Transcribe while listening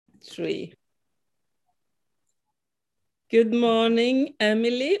3. Good morning,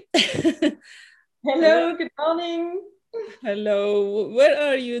 Emily. Hello, good morning. Hello, where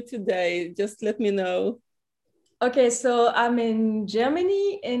are you today? Just let me know. Okay, so I'm in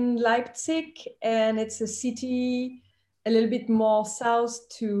Germany, in Leipzig, and it's a city a little bit more south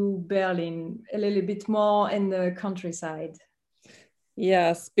to Berlin, a little bit more in the countryside.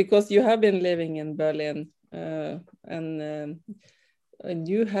 Yes, because you have been living in Berlin, and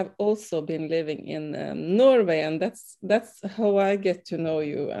you have also been living in Norway, and that's how I get to know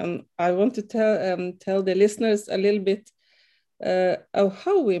you. And I want to tell the listeners a little bit of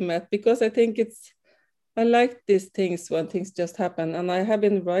how we met, because I think I like these things when things just happen, and I have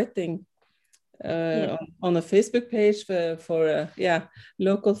been writing on a Facebook page for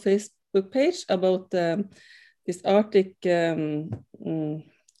local Facebook page about this Arctic.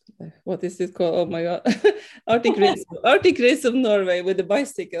 What is it called? Oh my God, Arctic race of Norway with the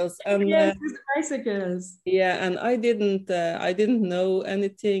bicycles. And yes, with the bicycles. yeah, and I didn't know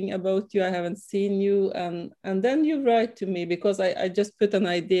anything about you. I haven't seen you, and then you write to me because I just put an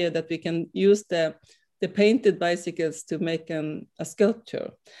idea that we can use the painted bicycles to make a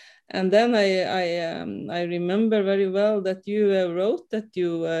sculpture. And then I remember very well that you wrote that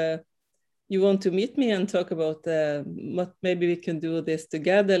you want to meet me and talk about what maybe we can do this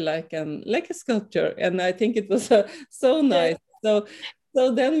together, like a sculpture. And I think it was so nice. Yeah.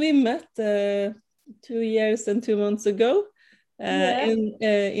 So then we met 2 years and 2 months ago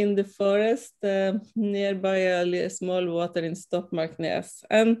in the forest nearby a small water in Stoppmarknes.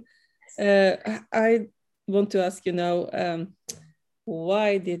 And I want to ask you now.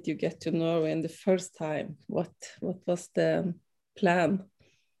 Why did you get to Norway in the first time? What was the plan?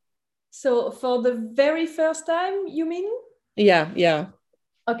 So for the very first time, you mean? Yeah.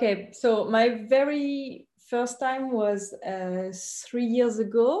 Okay, so my very first time was 3 years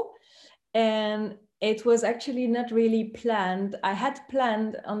ago, and it was actually not really planned. I had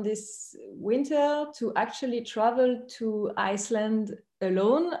planned on this winter to actually travel to Iceland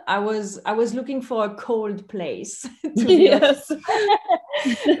alone. I was looking for a cold place, to be honest.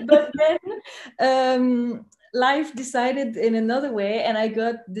 But then life decided in another way, and I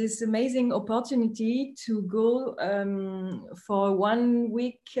got this amazing opportunity to go for a 1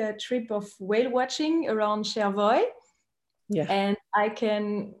 week trip of whale watching around Skjervøy. Yeah. And I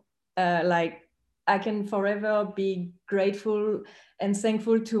can forever be grateful and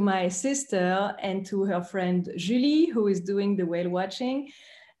thankful to my sister and to her friend Julie, who is doing the whale watching,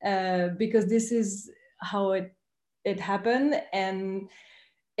 because this is how it happened. And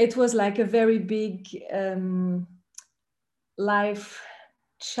it was like a very big life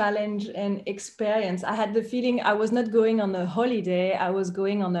challenge and experience. I had the feeling I was not going on a holiday, I was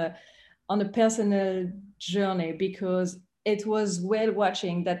going on a personal journey, because it was whale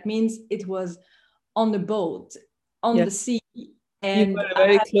watching. That means it was on the boat, on the sea. And you were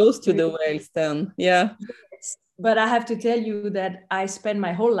very close to the whales then. Yeah. Yes, but I have to tell you that I spent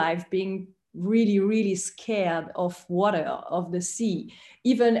my whole life being really, really scared of water, of the sea,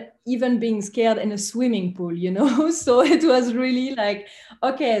 even being scared in a swimming pool, So it was really like,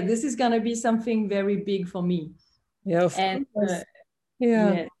 okay, this is gonna be something very big for me. Yeah, of course.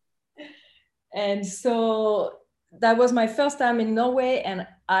 Yeah. Yeah. And so that was my first time in Norway, and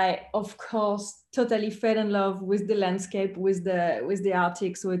I, of course, totally fell in love with the landscape, with the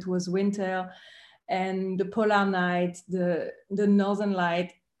Arctic. So it was winter, and the polar night, the northern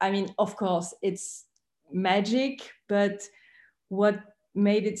light. I mean, of course, it's magic, but what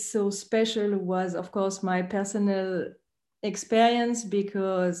made it so special was, of course, my personal experience,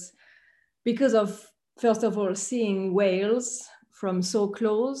 because of, first of all, seeing whales from so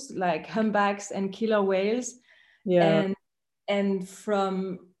close, like humpbacks and killer whales, and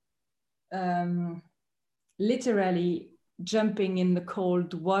from literally jumping in the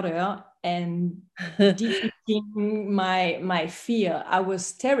cold water and defeating my fear. I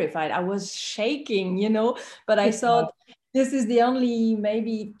was terrified. I was shaking, but I thought, this is the only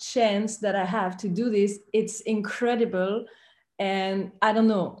maybe chance that I have to do this. It's incredible. And I don't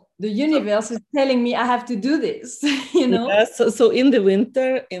know, the universe is telling me I have to do this, Yeah, so in the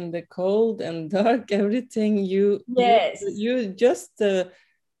winter, in the cold and dark, everything, you just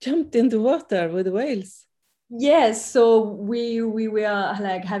jumped in the water with the whales. Yes, so we were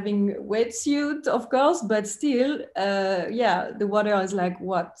like having wetsuit, of course, but still, the water is like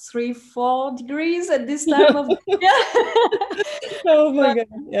what, 3-4 degrees at this time of the year. Oh my God,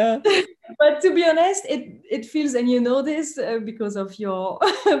 yeah. But to be honest, it feels, and you know this because of your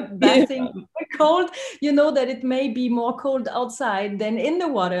bathing cold, you know that it may be more cold outside than in the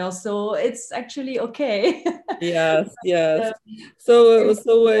water. So it's actually okay. Yes, yes. Uh,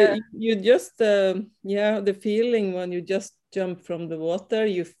 You just, the feeling when you just jump from the water,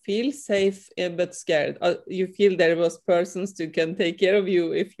 you feel safe but scared. You feel there was persons who can take care of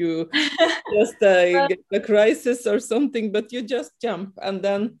you if you just but get a crisis or something, but you just jump, and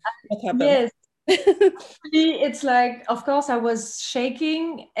then what happens? yes, it's like, of course, I was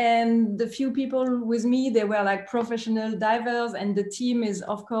shaking, and the few people with me, they were like professional divers, and the team is,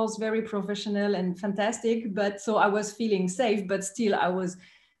 of course, very professional and fantastic. But so I was feeling safe, but still I was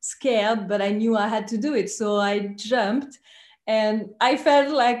scared, but I knew I had to do it. So I jumped, and I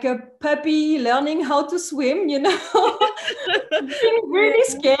felt like a puppy learning how to swim, you know, being really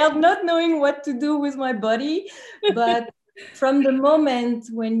scared, not knowing what to do with my body. But from the moment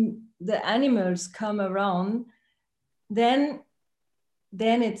when the animals come around, then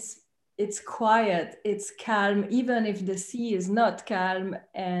it's quiet, it's calm, even if the sea is not calm.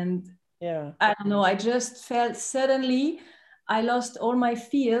 And Yeah. I don't know, I just felt suddenly I lost all my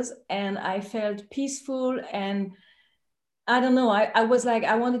fears, and I felt peaceful. And I don't know, I was like,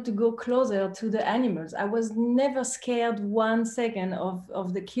 I wanted to go closer to the animals. I was never scared 1 second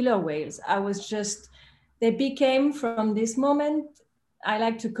of the killer whales. I was just, they became, from this moment, I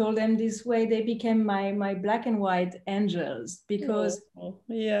like to call them this way, they became my black and white angels, because Oh,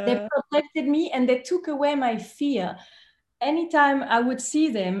 they yeah. protected me and they took away my fear. Anytime I would see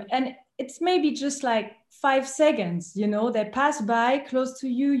them, and it's maybe just like 5 seconds, you know, they pass by close to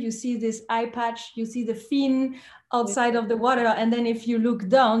you, you see this eye patch, you see the fin outside of the water, and then if you look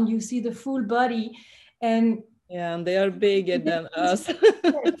down, you see the full body. And Yeah, and they are bigger than us.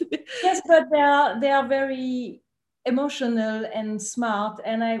 yes, but they are very emotional and smart,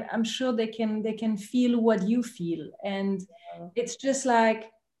 and I'm sure they can feel what you feel. And it's just like,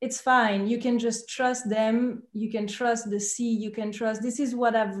 it's fine, you can just trust them, you can trust the sea, you can trust, this is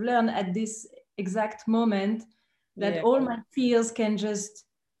what I've learned at this exact moment, that Yeah, all my fears can just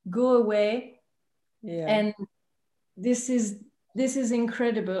go away. yeah. And this is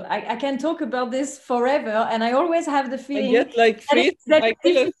incredible. I can talk about this forever, and I always have the I feeling get like that, freeze. that I if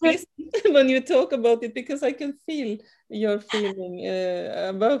get you a just freeze when you talk about it because I can feel your feeling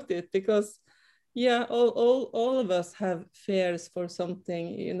about it. Because yeah, all of us have fears for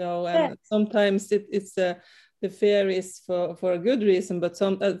something, you know, yeah, and sometimes it's the fear is for a good reason, but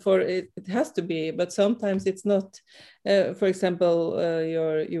some for it has to be, but sometimes it's not. For example,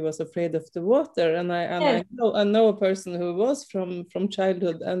 you was afraid of the water, and yes, I know a person who was from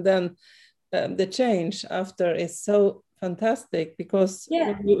childhood, and then the change after is so fantastic because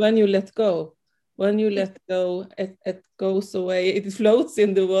yeah, when you let go, it goes away. It floats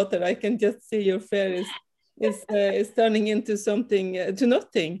in the water. I can just see your fear is turning into something to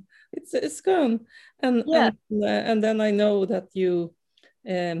nothing. It's gone, yeah. and then I know that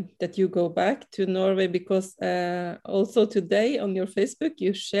you go back to Norway because also today on your Facebook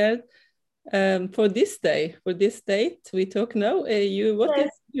you shared for this day, for this date we talk now. Yes.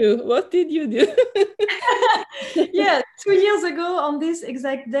 What did you do? Yeah, 2 years ago on this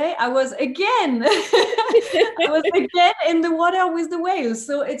exact day, I was again, I was again in the water with the whales.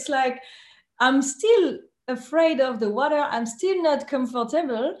 So it's like, I'm still afraid of the water. I'm still not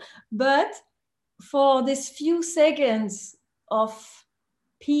comfortable, but for these few seconds of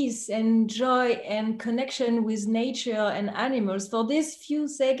peace and joy and connection with nature and animals, for these few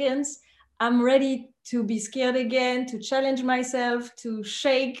seconds, I'm ready to be scared again, to challenge myself, to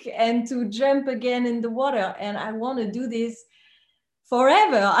shake and to jump again in the water. And I want to do this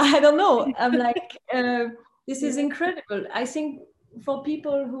forever. I don't know. I'm like, this is Yeah. incredible. I think for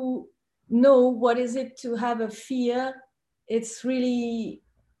people who know what is it to have a fear, it's really,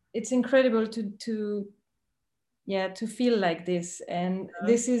 it's incredible to yeah, to feel like this. And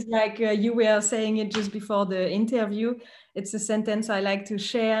this is like, you were saying it just before the interview, it's a sentence I like to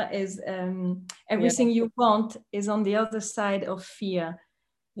share, is Yeah, everything you want is on the other side of fear.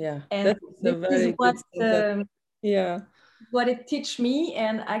 yeah, And that's a this is very good sentence. Yeah, what it teach me.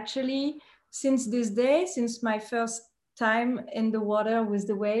 And actually, since this day, since my first time in the water with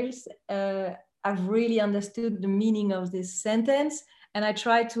the whales, I've really understood the meaning of this sentence, and I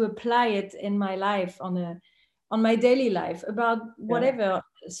try to apply it in my life, on my daily life, about yeah, whatever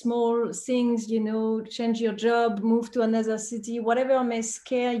small things, you know, change your job, move to another city, whatever may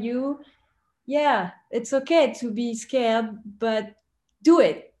scare you. Yeah, it's okay to be scared, but do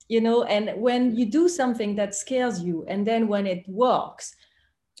it, you know. And when you do something that scares you, and then when it works,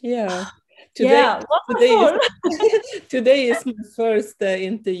 yeah. Today, yeah, today is wonderful. today is my first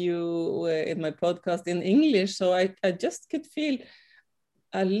interview in my podcast in English, so I just could feel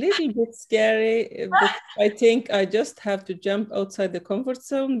a little bit scary, but I think I just have to jump outside the comfort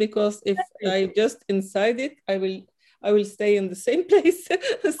zone, because if I just inside it, I will stay in the same place.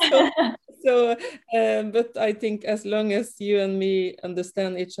 But I think as long as you and me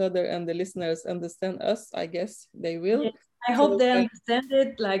understand each other and the listeners understand us, I guess they will. Yes, I hope they understand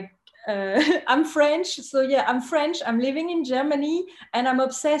it. Like, I'm French, so yeah, I'm French. I'm living in Germany, and I'm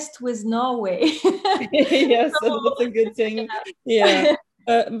obsessed with Norway. Yes, so that's a good thing. Yeah.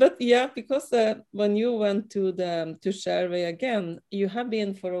 But yeah, because when you went to Skjervøy again, you have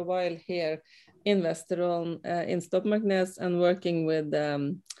been for a while here in Vesterålen, in Stokmarknes, and working with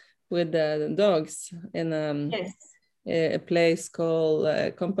the dogs in Yes. a place called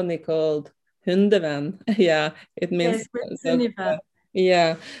a company called Hundevenn. Yeah, it means Yes,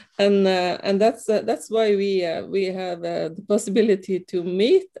 yeah, and that's why we have the possibility to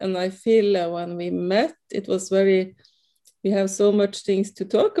meet. And I feel when we met, it was very, we have so much things to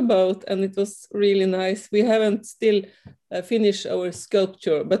talk about, and it was really nice. We haven't still finished our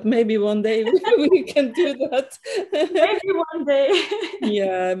sculpture, but maybe one day we can do that. Maybe one day.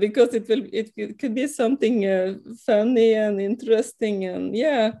 Yeah, because it could be something funny and interesting, and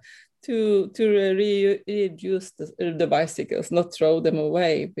yeah, to reuse the bicycles, not throw them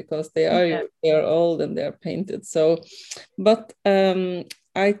away, because they are old and they are painted. So, but I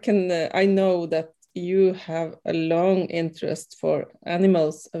know that you have a long interest for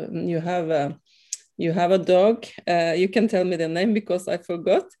animals. You have a dog. You can tell me the name because I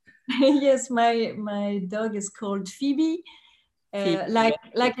forgot. Yes, my dog is called Phoebe.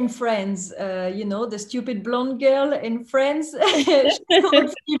 Like in Friends, you know, the stupid blonde girl in Friends. She's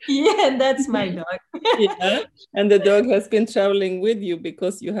called Phoebe, and that's my dog. Yeah, and the dog has been traveling with you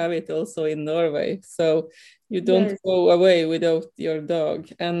because you have it also in Norway. So you don't go away without your dog.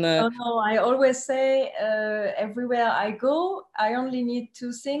 And no, I always say everywhere I go, I only need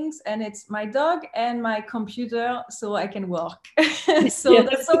two things, and it's my dog and my computer, so I can work. So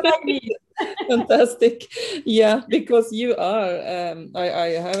that's all I need. Fantastic. Yeah, because you are,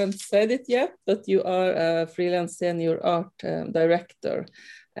 I haven't said it yet, but you are a freelance senior art director.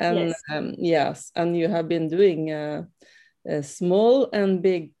 And yes, and you have been doing small and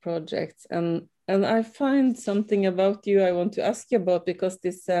big projects. And I find something about you I want to ask you about, because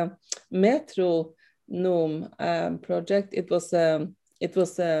this Metro Gnome project, it was a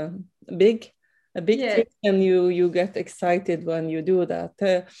big thing, and you get excited when you do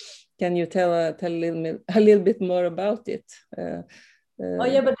that. Can you tell a little bit more about it? Oh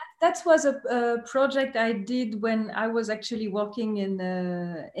yeah, but that was a project I did when I was actually working in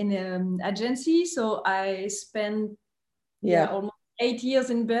an agency. So I spent almost 8 years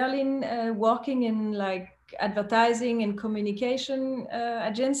in Berlin working in like advertising and communication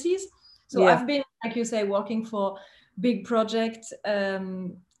agencies. So I've been, like you say, working for big projects,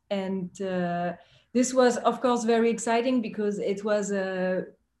 and this was, of course, very exciting because it was a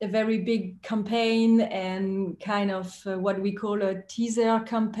very big campaign, and kind of what we call a teaser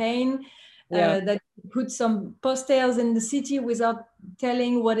campaign, that put some posters in the city without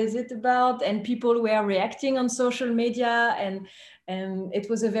telling what is it about, and people were reacting on social media, and it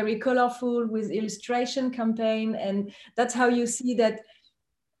was a very colorful with illustration campaign, and that's how you see that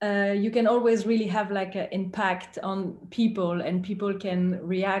you can always really have like an impact on people, and people can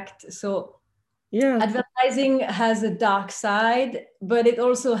react. So advertising has a dark side, but it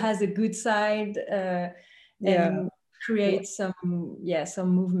also has a good side, and creates some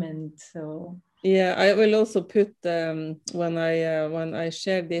movement. So I will also put when I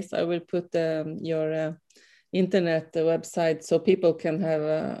share this, I will put your internet website so people can have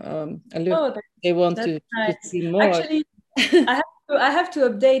a look. They want to see more. Actually, I have to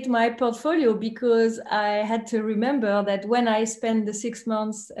update my portfolio, because I had to remember that when I spent the 6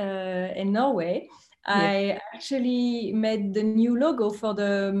 months in Norway, I actually made the new logo for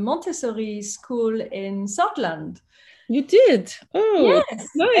the Montessori school in Sortland. You did? Oh, yes.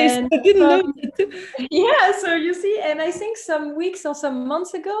 Nice. I didn't know that. Yeah, so you see, and I think some weeks or some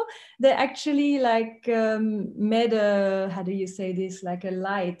months ago, they actually like made a, how do you say this, like a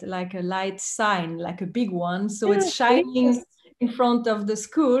light sign, like a big one. So it's shining in front of the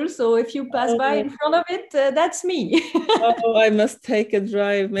school. So if you pass by in front of it, that's me. Oh, I must take a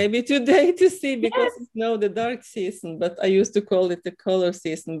drive maybe today to see, because it's now the dark season, but I used to call it the color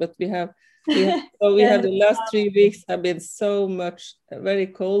season. But we have the last 3 weeks have been so much very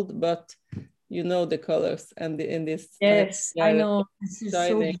cold, but you know the colors, and in this I know, this is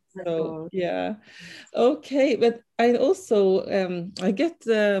shining, so beautiful. So okay. But I also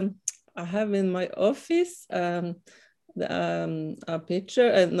I have in my office a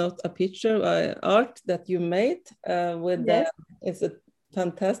picture, not a picture, art that you made with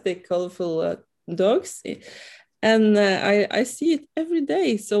fantastic, colorful dogs. And I see it every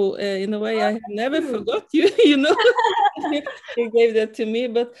day. So in a way, I have never forgot you, you know, you gave that to me.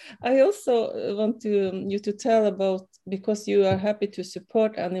 But I also want you to tell about, because you are happy to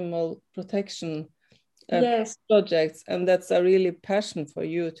support animal protection Yes. projects, and that's a really passion for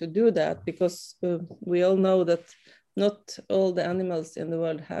you to do that, because we all know that not all the animals in the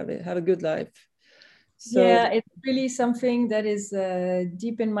world have a good life. So yeah, it's really something that is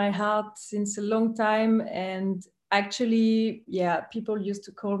deep in my heart since a long time. And actually, yeah, people used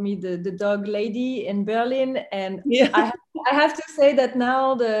to call me the dog lady in Berlin. And yeah. I have to say that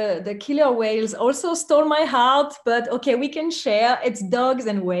now the killer whales also stole my heart. But okay, we can share. It's dogs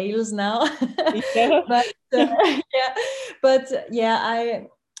and whales now. Yeah. But yeah, but yeah,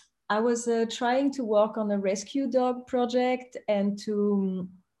 I was trying to work on a rescue dog project and to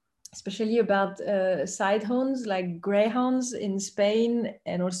especially about sidehounds like greyhounds in Spain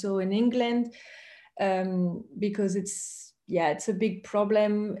and also in England, because it's a big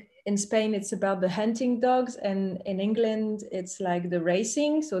problem. In Spain, it's about the hunting dogs, and in England, it's like the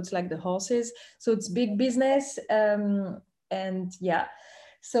racing, so it's like the horses. So it's big business, and yeah.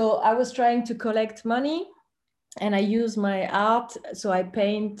 So I was trying to collect money and I use my art. So I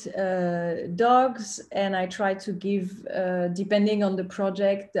paint dogs, and I try to give, depending on the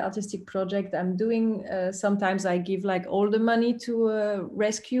project, the artistic project I'm doing. Sometimes I give like all the money to a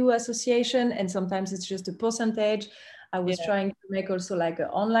rescue association, and sometimes it's just a percentage. I was trying to make also like an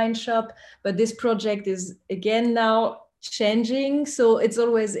online shop, but this project is again now changing, so it's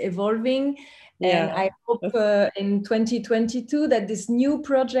always evolving. And I hope in 2022 that this new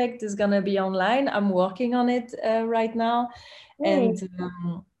project is going to be online. I'm working on it right now. And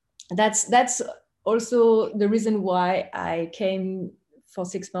that's also the reason why I came for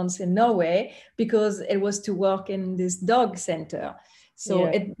 6 months in Norway, because it was to work in this dog center. So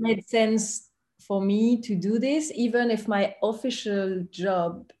it made sense for me to do this, even if my official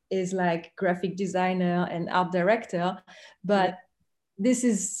job is like graphic designer and art director. But this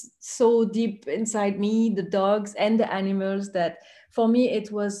is so deep inside me, the dogs and the animals, that for me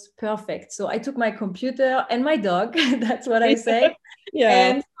it was perfect. So I took my computer and my dog, that's what I say. Yeah.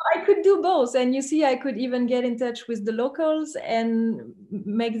 And I could do both. And you see, I could even get in touch with the locals and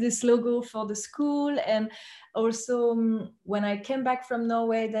make this logo for the school. And also, when I came back from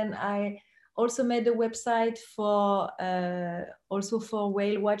Norway, then I also made a website for also for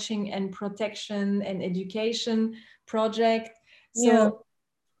whale watching and protection and education project. So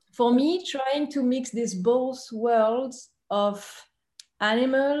for me, trying to mix these both worlds of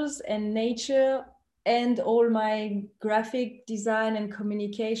animals and nature and all my graphic design and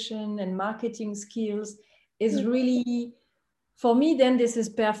communication and marketing skills is really, for me, then this is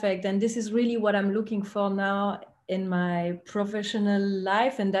perfect. And this is really what I'm looking for now in my professional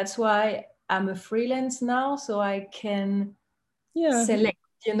life. And that's why I'm a freelance now, so I can select,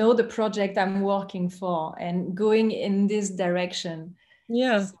 the project I'm working for and going in this direction.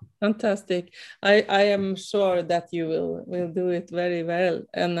 Yeah, fantastic. I am sure that you will do it very well.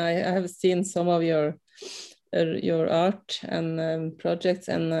 And I have seen some of your art and projects,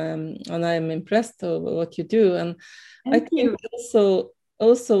 and I am impressed of what you do. And Thank I think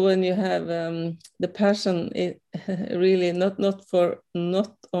also when you have the passion, it really not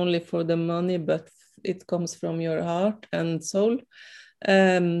only for the money, but it comes from your heart and soul.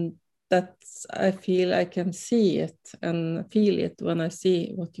 That I feel I can see it and feel it when I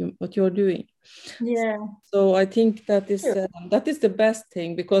see what you're doing. Yeah. So I think that is the best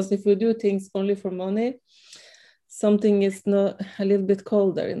thing, because if we do things only for money, something is not a little bit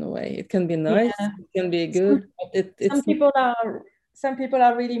colder in a way. It can be nice, it can be good, but some people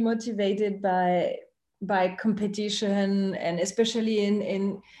are really motivated by competition, and especially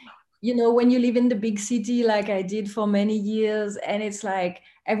in when you live in the big city like I did for many years, and it's like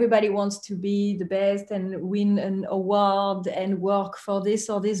everybody wants to be the best and win an award and work for this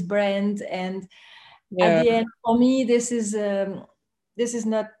or this brand. And at the end, for me, this is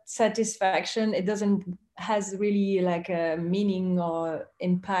not satisfaction. It doesn't has really like a meaning or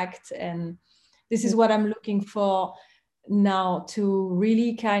impact. And this is what I'm looking for now, to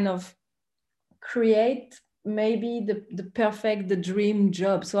really kind of create maybe the dream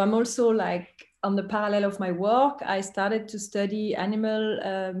job. So I'm also like, on the parallel of my work, I started to study animal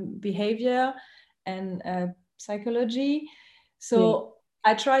behavior and psychology. So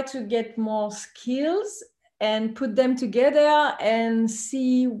I try to get more skills and put them together and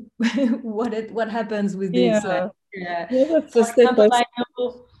see what happens with this. Like, that's a for step by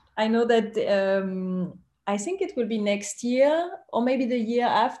example, I know that I think it will be next year or maybe the year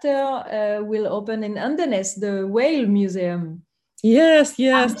after, will open in Andenes, the whale museum. Yes,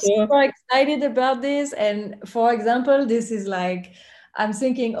 I'm yes. super excited about this. And for example, this is like, I'm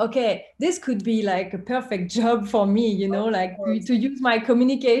thinking, okay, this could be like a perfect job for me, you know, like to use my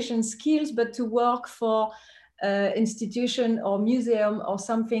communication skills, but to work for institution or museum or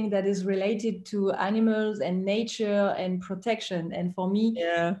something that is related to animals and nature and protection. And for me,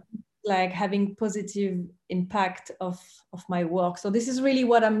 Yeah. like having positive impact of my work. So this is really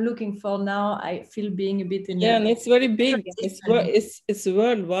what I'm looking for now. I feel being a bit in Yeah, a and it's very big. transition. It's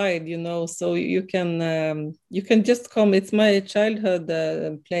worldwide, so you can just come. It's my childhood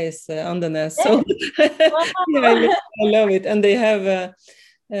place, Andenes. So yeah, I love it. And they have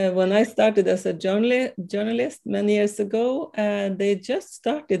when I started as a journalist many years ago, they just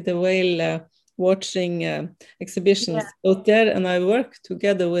started the whale watching Yeah. exhibitions out there, and I worked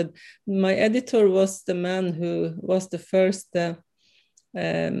together with my editor was the man who was the first.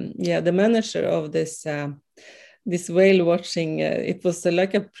 The manager of this whale watching. It was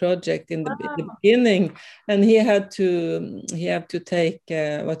like a project in the Wow. beginning, and he had to take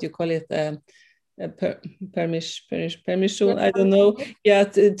what you call it. Permission, I don't know. Yeah,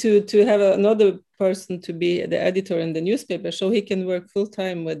 to have another person to be the editor in the newspaper, so he can work full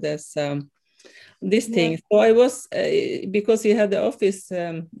time with this Yeah. thing. So I was because he had the office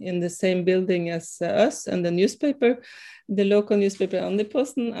in the same building as us and the newspaper, the local newspaper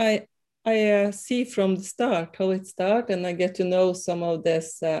Andøyposten. I see from the start how it started, and I get to know some of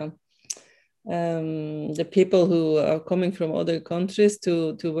this. The people who are coming from other countries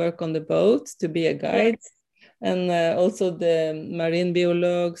to work on the boat, to be a Yeah. guide, and also the marine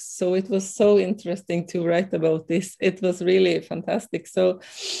biologues. So it was so interesting to write about this. It was really fantastic. So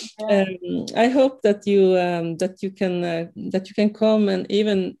Yeah. I hope that you can come, and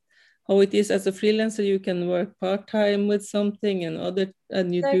even how it is as a freelancer, you can work part-time with something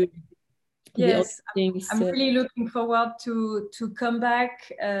and you do the other Yes, things. I'm really looking forward to come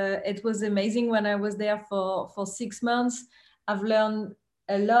back. It was amazing when I was there for 6 months. I've learned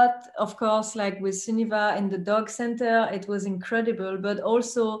a lot, of course, like with Suniva in the dog center. It was incredible, but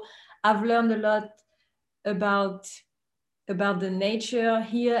also I've learned a lot about the nature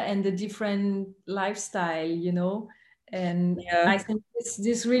here and the different lifestyle, you know. And Yeah, I think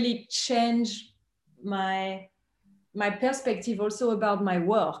this really changed my perspective also about my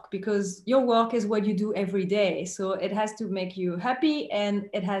work, because your work is what you do every day, so it has to make you happy and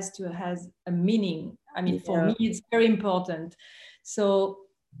it has a meaning. I mean, for yeah, me it's very important. So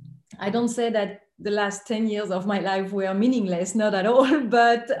I don't say that the last 10 years of my life were meaningless, not at all.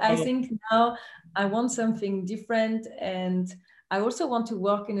 But I oh, think now I want something different, and I also want to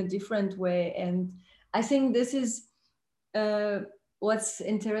work in a different way. And I think this is uh, what's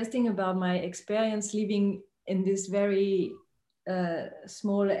interesting about my experience living in this very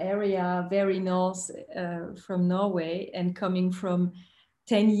small area, very north from Norway, and coming from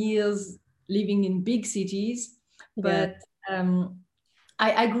 10 years living in big cities. yeah. But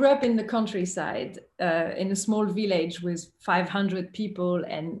I grew up in the countryside, in a small village with 500 people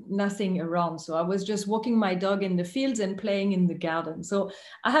and nothing around. So I was just walking my dog in the fields and playing in the garden. So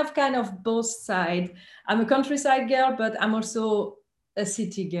I have kind of both sides. I'm a countryside girl, but I'm also a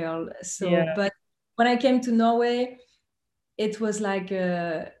city girl. So, Yeah. but when I came to Norway, it was like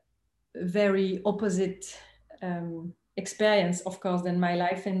a very opposite experience, of course, than my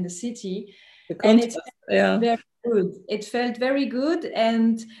life in the city. The And it's contrast. Yeah. very good. It felt very good.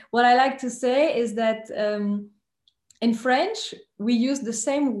 And what I like to say is that in French, we use the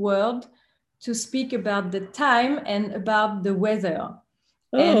same word to speak about the time and about the weather.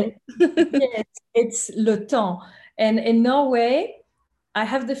 And Oh, yes, it's le temps. And in Norway, I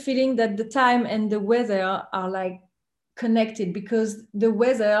have the feeling that the time and the weather are like connected, because the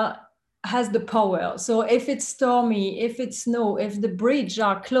weather has the power. So if it's stormy, if it's snow, if the bridge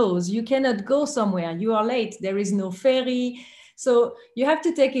are closed, you cannot go somewhere. You are late. There is no ferry. So you have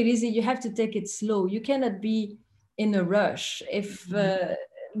to take it easy. You have to take it slow. You cannot be in a rush. If the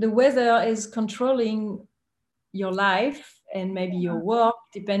weather is controlling your life and maybe your work,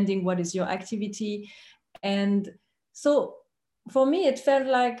 depending what is your activity. And so for me, it felt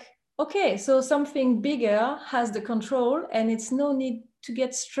like, okay, so something bigger has the control, and it's no need to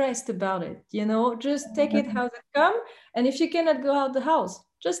get stressed about it. You know, just take it how it come. And if you cannot go out the house,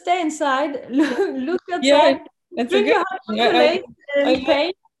 just stay inside, look yeah. outside, It's a drink good a hot thing. chocolate I and like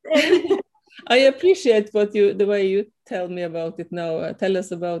paint. And I appreciate the way you tell me about it now, tell us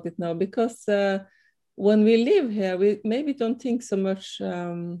about it now, because when we live here, we maybe don't think so much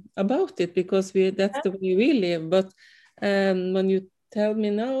about it because that's the way we live. But when you tell me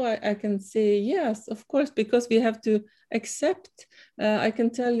no, I can say yes, of course, because we have to accept. I can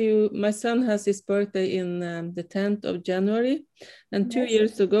tell you, my son has his birthday in the 10th of January, and 2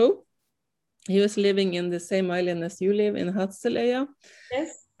 years ago, he was living in the same island as you live in Hatseleya,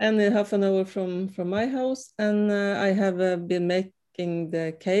 Yes. and half an hour from my house. And I have been making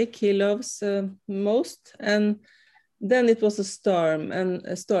the cake he loves most. And then it was a storm,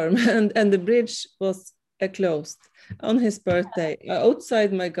 and the bridge was closed on his birthday.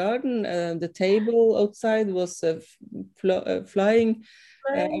 Outside my garden, the table outside was flying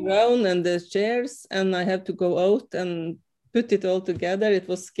around, and the chairs, and I have to go out and put it all together. It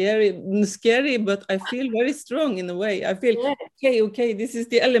was scary, but I feel very strong in a way. I feel, okay, this is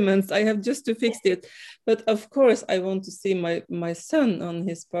the elements. I have just to fix it. But of course, I want to see my son on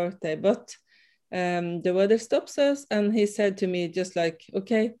his birthday. But the weather stops us, and he said to me, just like,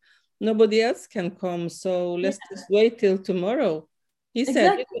 okay, nobody else can come, so let's just wait till tomorrow. He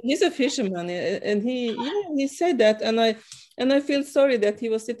said, he's a fisherman, and he said that, and I feel sorry that he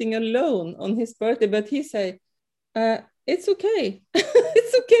was sitting alone on his birthday, but he said, it's okay.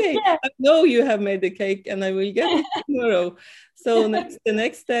 It's okay. Yeah. I know you have made the cake, and I will get it tomorrow. So the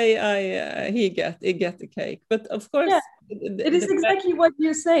next day, he get the cake. But of course, it is exactly what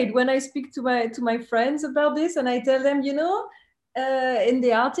you said. When I speak to my friends about this, and I tell them, in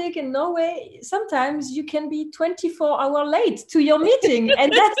the Arctic in Norway, sometimes you can be 24 hours late to your meeting,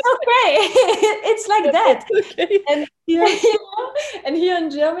 and that's okay. It's like that. Okay. And, and here in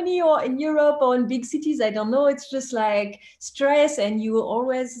Germany or in Europe or in big cities, I don't know, it's just like stress, and you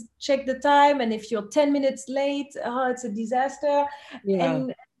always check the time. And if you're 10 minutes late, it's a disaster. Yeah.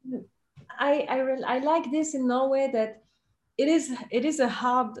 And I like this in Norway, that it is a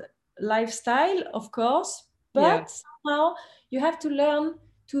hard lifestyle, of course, but somehow you have to learn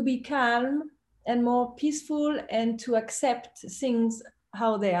to be calm and more peaceful, and to accept things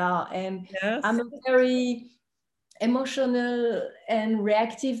how they are. And I'm a very emotional and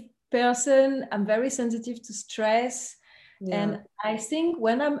reactive person. I'm very sensitive to stress. And I think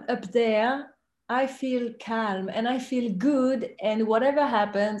when I'm up there, I feel calm and I feel good, and whatever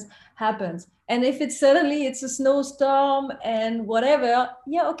happens, happens. And if it's suddenly it's a snowstorm and whatever,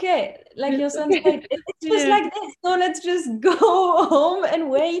 okay, like your son said, it's just like this. So let's just go home and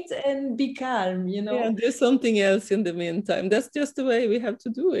wait and be calm, Yeah, do something else in the meantime. That's just the way we have to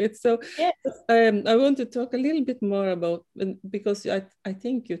do it. So I want to talk a little bit more about, because I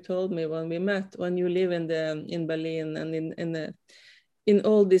think you told me when we met, when you live in Berlin, and in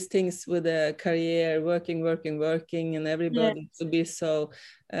all these things with a career, working, and everybody to be so,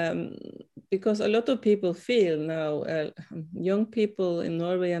 because a lot of people feel now, young people in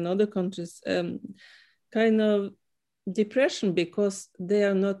Norway and other countries, kind of depression, because they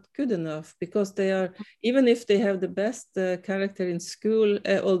are not good enough, because they are, even if they have the best character in school,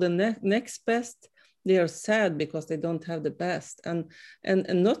 or the next best, they are sad because they don't have the best, and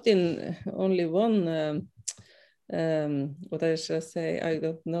not in only one what I should say, I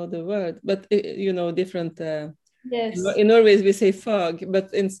don't know the word, but different. In Norway we say fag,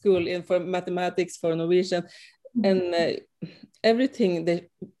 but in school, for mathematics, for Norwegian, and everything,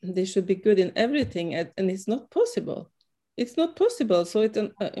 they should be good in everything, and it's not possible. It's not possible. So it's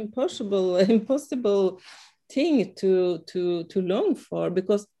an impossible thing to long for,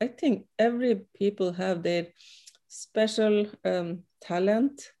 because I think every people have their special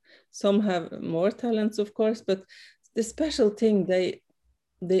talent. Some have more talents, of course, but the special thing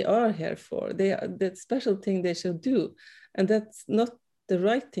they are here for, that special thing they should do, and that's not the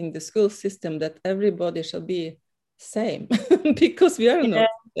right thing. The school system, that everybody shall be same, because we are not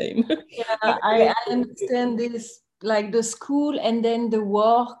the same. I understand this, like the school and then the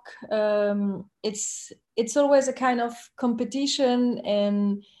work. It's always a kind of competition,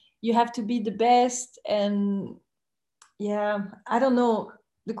 and you have to be the best. And I don't know.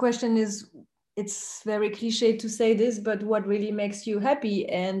 The question is, it's very cliche to say this, but what really makes you happy?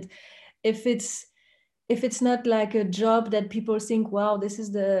 And if it's not like a job that people think, wow, this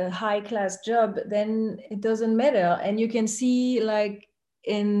is the high class job, then it doesn't matter. And you can see, like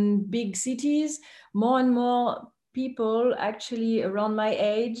in big cities, more and more people actually around my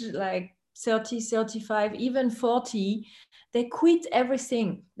age, like 30, 35, even 40, they quit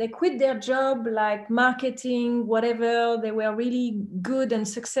everything. They quit their job, like marketing, whatever. They were really good and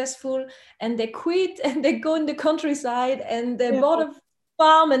successful, and they quit and they go in the countryside, and they bought a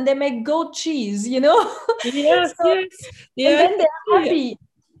farm and they make goat cheese, Yes, so, and then they're happy.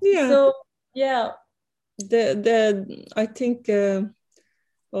 So I think I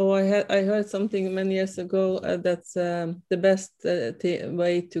heard something many years ago, that's the best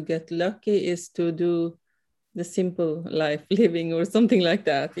way to get lucky is to do the simple life living or something like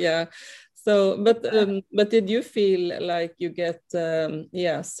that. Yeah. So, but did you feel like you get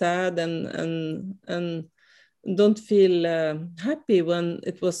yeah, sad and don't feel happy when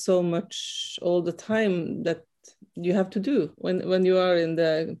it was so much all the time that you have to do when you are in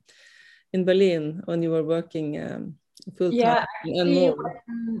Berlin, when you were working full time Yeah, and actually, more?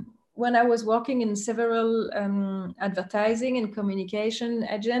 when I was working in several advertising and communication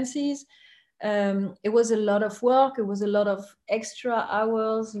agencies, it was a lot of work. It was a lot of extra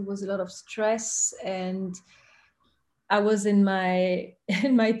hours. It was a lot of stress, and I was in my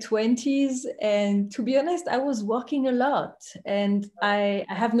in my 20s, and to be honest, I was working a lot, and I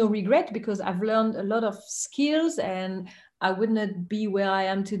have no regret because I've learned a lot of skills, and I would not be where I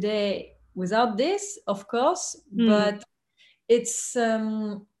am today without this, of course. Hmm. But it's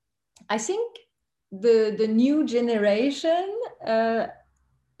I think the new generation,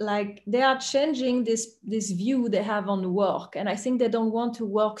 like they are changing this view they have on work, and I think they don't want to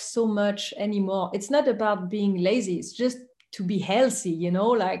work so much anymore. It's not about being lazy, it's just to be healthy, you know,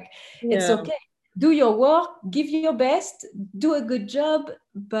 like it's Yeah. okay, do your work, give your best, do a good job,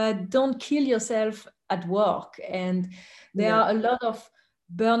 but don't kill yourself at work. And there Yeah. are a lot of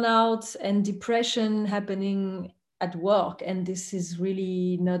burnout and depression happening at work, and this is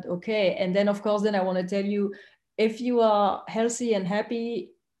really not okay. And then of course, then I want to tell you, if you are healthy and happy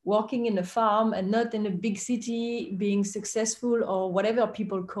working in a farm and not in a big city being successful or whatever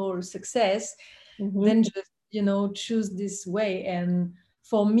people call success, then Mm-hmm. just, you know, choose this way. And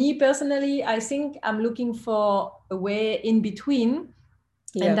for me personally, I think I'm looking for a way in between.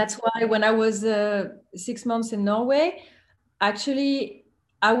 And Yeah. that's why when I was 6 months in Norway, actually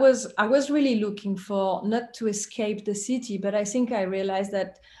I was really looking for not to escape the city, but I think I realized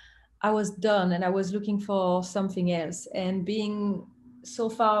that I was done and I was looking for something else. And being so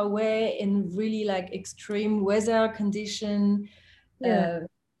far away in really like extreme weather condition, Yeah. uh,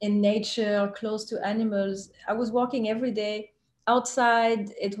 in nature, close to animals. I was walking every day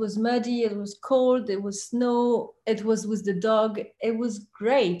outside. It was muddy, it was cold, it was snow, it was with the dog. It was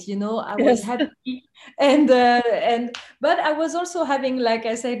great, you know. I was Yes. happy, and but I was also having, like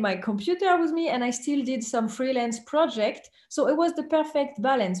I said, my computer with me, and I still did some freelance project. So it was the perfect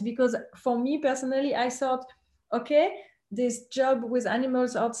balance, because for me personally, I thought, okay, this job with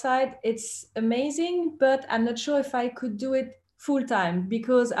animals outside, it's amazing, but I'm not sure if I could do it full time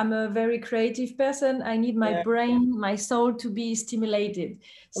because I'm a very creative person. I need my Yeah. brain, my soul to be stimulated.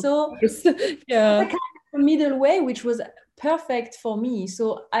 Of So course. it's a Yeah. kind of a middle way, which was perfect for me.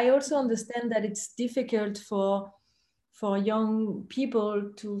 So I also understand that it's difficult for young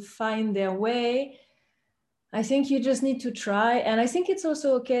people to find their way. I think you just need to try, and I think it's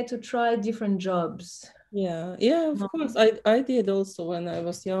also okay to try different jobs. Yeah, yeah, of course. I did also when I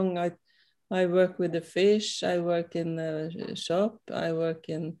was young. I work with the fish. I work in a shop. I work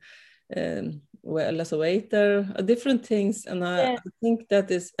in well as a waiter, different things. And Yeah, I think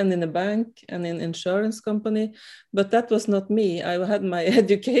that is, and in a bank and in insurance company. But that was not me. I had my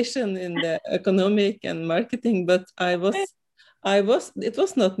education in the economic and marketing, but it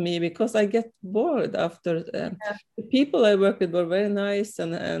was not me because I get bored after. The people I worked with were very nice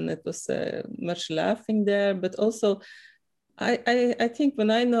and it was much laughing there. But also, I think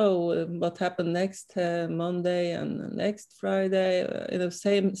when I know what happened next Monday and next Friday,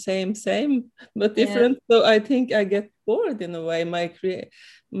 same, but yeah, different. So I think I get bored in a way.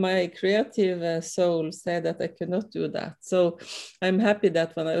 My creative soul said that I could not do that. So I'm happy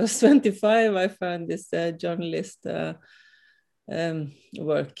that when I was 25, I found this journalist.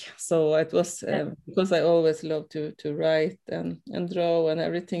 Work. So it was yeah, because I always love to write and draw and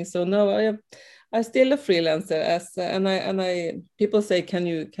everything. So no, I still a freelancer and I people say can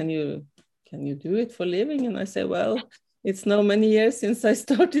you do it for living? And I say, well, it's now many years since I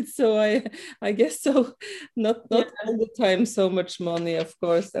started, so I guess so. yeah, Not all the time so much money, of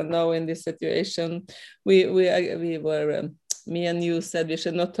course. And now in this situation, we were me and you said we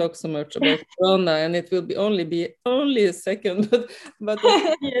should not talk so much about Corona, and it will be only a second, but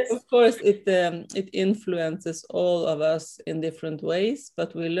yes. of course it influences all of us in different ways,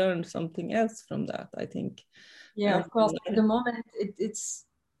 but we learn something else from that, I think. Yeah, And of course. At the moment,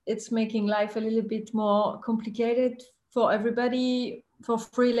 it's making life a little bit more complicated for everybody, for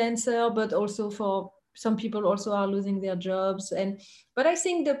freelancer, but also for some people also are losing their jobs. And but I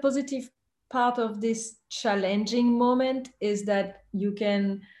think the positive part of this challenging moment is that you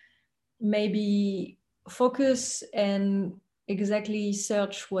can maybe focus and exactly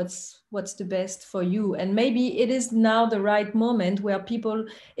search what's the best for you. And maybe it is now the right moment where people,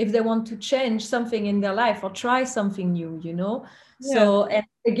 if they want to change something in their life or try something new, you know. yeah, So, and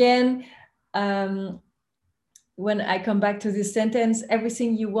again, um, when I come back to this sentence,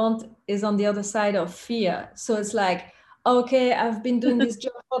 everything you want is on the other side of fear. So it's like, okay, I've been doing this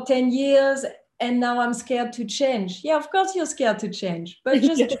job for 10 years and now I'm scared to change. Yeah, of course you're scared to change, but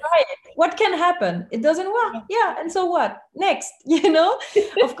just Yes. try it. What can happen? It doesn't work. Yeah, and so what? Next, you know?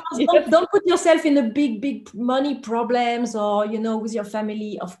 Of course, Yes. don't put yourself in a big money problems or, you know, with your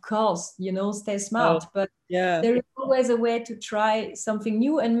family. Of course, you know, stay smart. Oh, But yeah. there is always a way to try something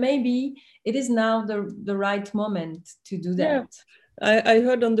new, and maybe it is now the right moment to do Yeah. that. I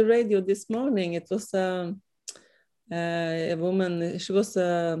heard on the radio this morning, it was a woman, she was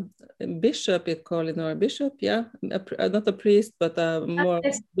a bishop, it called it, or a bishop, yeah, not a priest, but more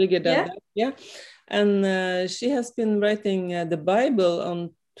Yes. bigger than Yeah. that, yeah. And she has been writing the Bible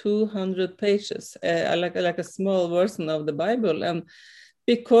on 200 pages, like a small version of the Bible. And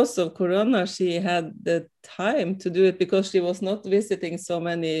because of Corona, she had the time to do it because she was not visiting so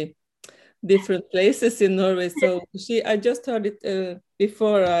many different places in Norway. So I just heard it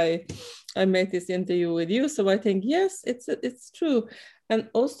before I made this interview with you. So I think yes, it's true, and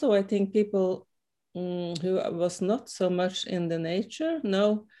also I think people who was not so much in the nature,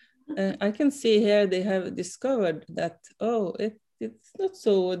 no, I can see here they have discovered that it's not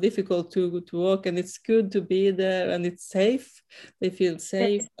so difficult to walk, and it's good to be there, and it's safe. They feel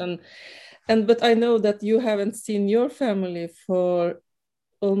safe, and but I know that you haven't seen your family for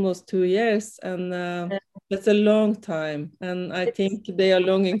almost 2 years, and that's a long time, and I think they are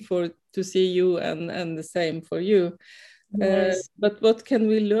longing for to see you, and the same for you. Yes. But what can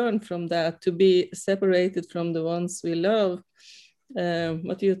we learn from that, to be separated from the ones we love?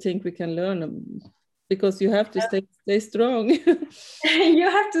 What do you think we can learn? Because you have to stay strong. You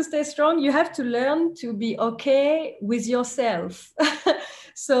have to stay strong. You have to learn to be okay with yourself.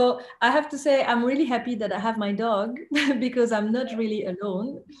 So I have to say, I'm really happy that I have my dog because I'm not really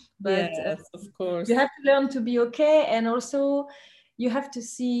alone. But Yes, of you course. have to learn to be okay, and also you have to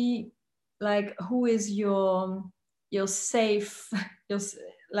see like who is your safe, your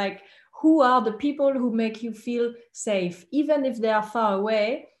like who are the people who make you feel safe, even if they are far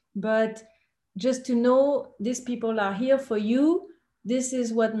away. But just to know these people are here for you, this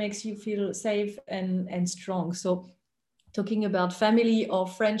is what makes you feel safe and strong. So talking about family or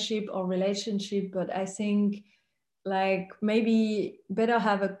friendship or relationship, but I think like maybe better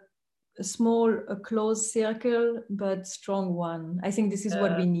have a small, a close circle, but strong one. I think this is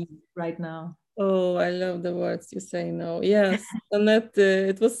what we need right now. Oh, I love the words you say now. Yes, Annette,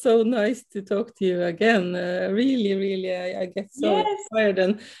 it was so nice to talk to you again. Really, really, I get so Yes, inspired,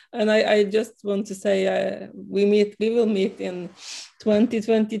 and I just want to say we will meet in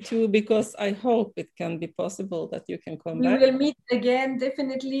 2022, because I hope it can be possible that you can come we back. will meet again,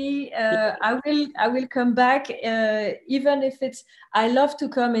 definitely. I will come back, even if it's. I love to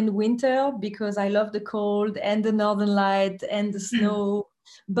come in winter because I love the cold and the northern light and the snow.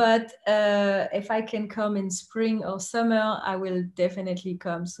 But if I can come in spring or summer, I will definitely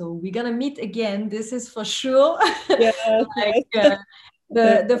come. So we're gonna meet again. This is for sure. Yes, Like yes.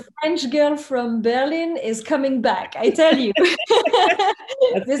 the French girl from Berlin is coming back. I tell you,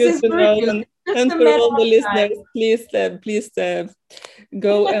 That's this good is to know. real. It's just And a for matter all the of time. listeners, please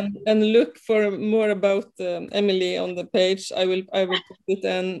go and look for more about Emily on the page. I will put it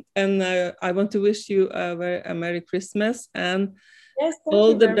in, and I want to wish you a Merry Christmas and Yes, thank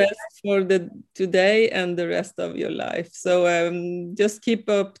all you the very best for the today and the rest of your life. So just keep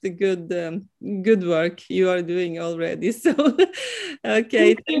up the good work you are doing already. So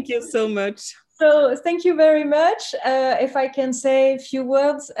okay, thank you so much. So thank you very much. If I can say a few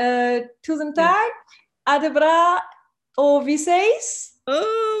words, tusen Yeah. tak, adebra og vi ses.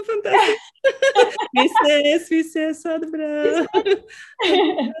 Oh, fantastic. Vi ses, ha det bra.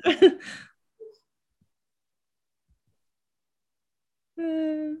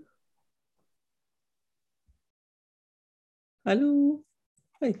 Hallo.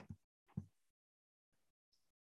 Oi.